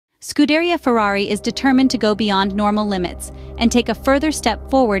Scuderia Ferrari is determined to go beyond normal limits and take a further step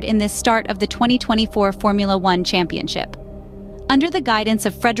forward in this start of the 2024 Formula One Championship. Under the guidance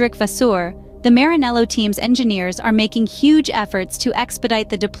of Frederic Vasseur, the Maranello team's engineers are making huge efforts to expedite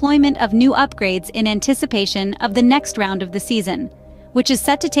the deployment of new upgrades in anticipation of the next round of the season, which is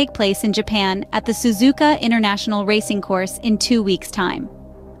set to take place in Japan at the Suzuka International Racing Course in 2 weeks' time.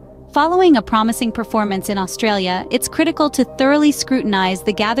 Following a promising performance in Australia, it's critical to thoroughly scrutinize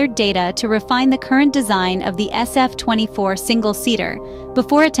the gathered data to refine the current design of the SF-24 single-seater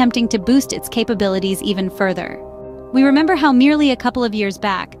before attempting to boost its capabilities even further. We remember how merely a couple of years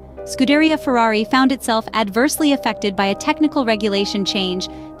back, Scuderia Ferrari found itself adversely affected by a technical regulation change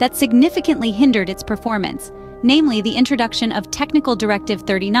that significantly hindered its performance, namely the introduction of Technical Directive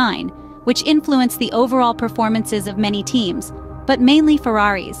 39, which influenced the overall performances of many teams, but mainly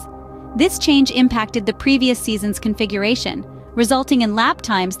Ferraris. This change impacted the previous season's configuration, resulting in lap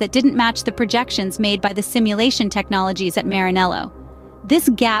times that didn't match the projections made by the simulation technologies at Maranello. This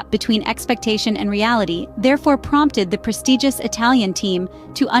gap between expectation and reality therefore prompted the prestigious Italian team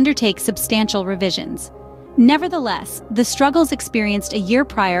to undertake substantial revisions. Nevertheless, the struggles experienced a year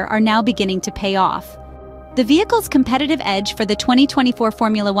prior are now beginning to pay off. The vehicle's competitive edge for the 2024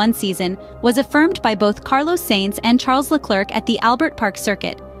 Formula One season was affirmed by both Carlos Sainz and Charles Leclerc at the Albert Park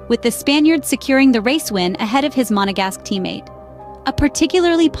circuit, with the Spaniard securing the race win ahead of his Monegasque teammate. A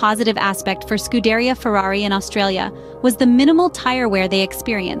particularly positive aspect for Scuderia Ferrari in Australia was the minimal tire wear they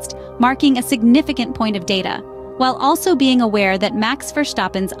experienced, marking a significant point of data, while also being aware that Max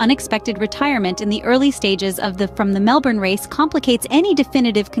Verstappen's unexpected retirement in the early stages from the Melbourne race complicates any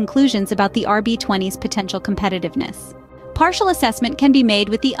definitive conclusions about the RB20's potential competitiveness. Partial assessment can be made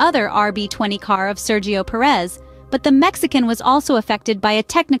with the other RB20 car of Sergio Perez, but the Mexican was also affected by a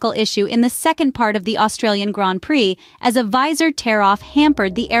technical issue in the second part of the Australian Grand Prix as a visor tear-off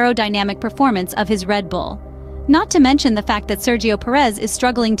hampered the aerodynamic performance of his Red Bull. Not to mention the fact that Sergio Perez is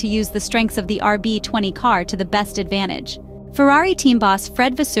struggling to use the strengths of the RB20 car to the best advantage. Ferrari team boss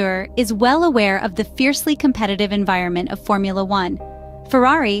Fred Vasseur is well aware of the fiercely competitive environment of Formula One.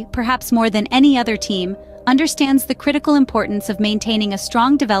 Ferrari, perhaps more than any other team, understands the critical importance of maintaining a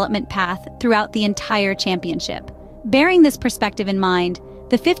strong development path throughout the entire championship. Bearing this perspective in mind,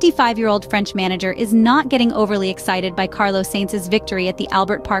 the 55-year-old French manager is not getting overly excited by Carlos Sainz's victory at the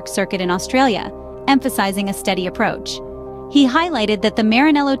Albert Park circuit in Australia, emphasizing a steady approach. He highlighted that the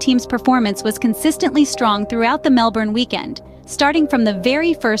Maranello team's performance was consistently strong throughout the Melbourne weekend, starting from the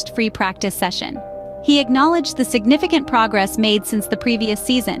very first free practice session. He acknowledged the significant progress made since the previous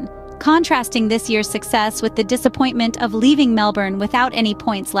season, contrasting this year's success with the disappointment of leaving Melbourne without any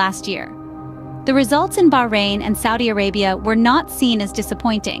points last year. The results in Bahrain and Saudi Arabia were not seen as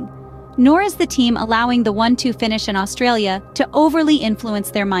disappointing, nor is the team allowing the 1-2 finish in Australia to overly influence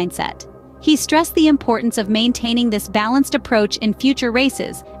their mindset. He stressed the importance of maintaining this balanced approach in future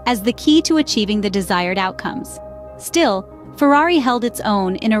races as the key to achieving the desired outcomes. Still, Ferrari held its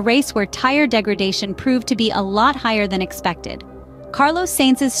own in a race where tire degradation proved to be a lot higher than expected. Carlos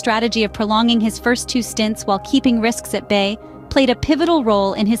Sainz's strategy of prolonging his first 2 stints while keeping risks at bay played a pivotal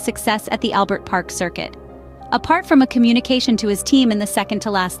role in his success at the Albert Park circuit. Apart from a communication to his team in the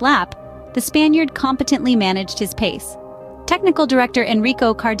second-to-last lap, the Spaniard competently managed his pace. Technical director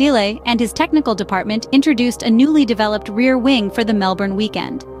Enrico Cardile and his technical department introduced a newly developed rear wing for the Melbourne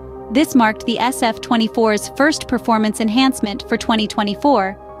weekend. This marked the SF-24's first performance enhancement for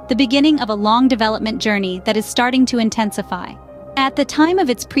 2024, the beginning of a long development journey that is starting to intensify. At the time of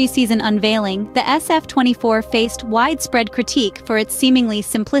its preseason unveiling, the SF-24 faced widespread critique for its seemingly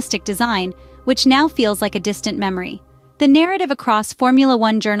simplistic design, which now feels like a distant memory. The narrative across Formula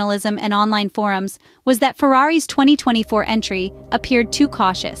One journalism and online forums was that Ferrari's 2024 entry appeared too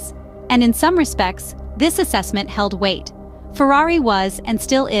cautious, and in some respects, this assessment held weight. Ferrari was, and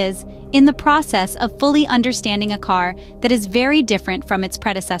still is, in the process of fully understanding a car that is very different from its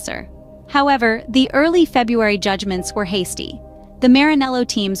predecessor. However, the early February judgments were hasty. The Maranello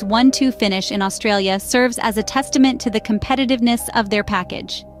team's 1-2 finish in Australia serves as a testament to the competitiveness of their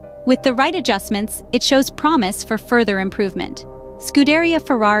package. With the right adjustments, it shows promise for further improvement. Scuderia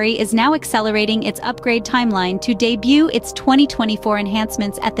Ferrari is now accelerating its upgrade timeline to debut its 2024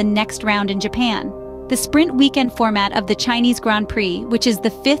 enhancements at the next round in Japan. The sprint weekend format of the Chinese Grand Prix, which is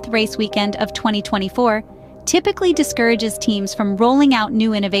the 5th race weekend of 2024, typically discourages teams from rolling out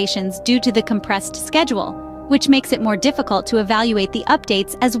new innovations due to the compressed schedule, which makes it more difficult to evaluate the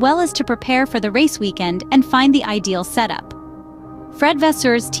updates as well as to prepare for the race weekend and find the ideal setup. Fred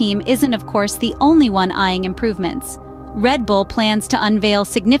Vasseur's team isn't, of course, the only one eyeing improvements. Red Bull plans to unveil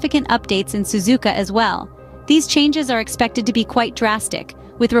significant updates in Suzuka as well. These changes are expected to be quite drastic,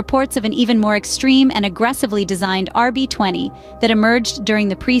 with reports of an even more extreme and aggressively designed RB20 that emerged during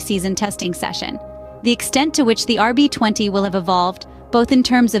the pre-season testing session. The extent to which the RB20 will have evolved, both in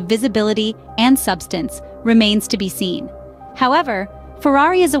terms of visibility and substance, remains to be seen. However,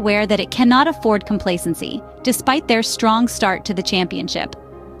 Ferrari is aware that it cannot afford complacency, despite their strong start to the championship.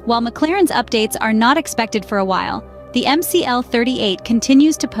 While McLaren's updates are not expected for a while, the MCL38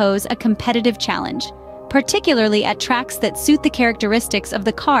 continues to pose a competitive challenge, particularly at tracks that suit the characteristics of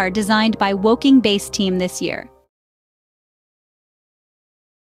the car designed by Woking-based team this year.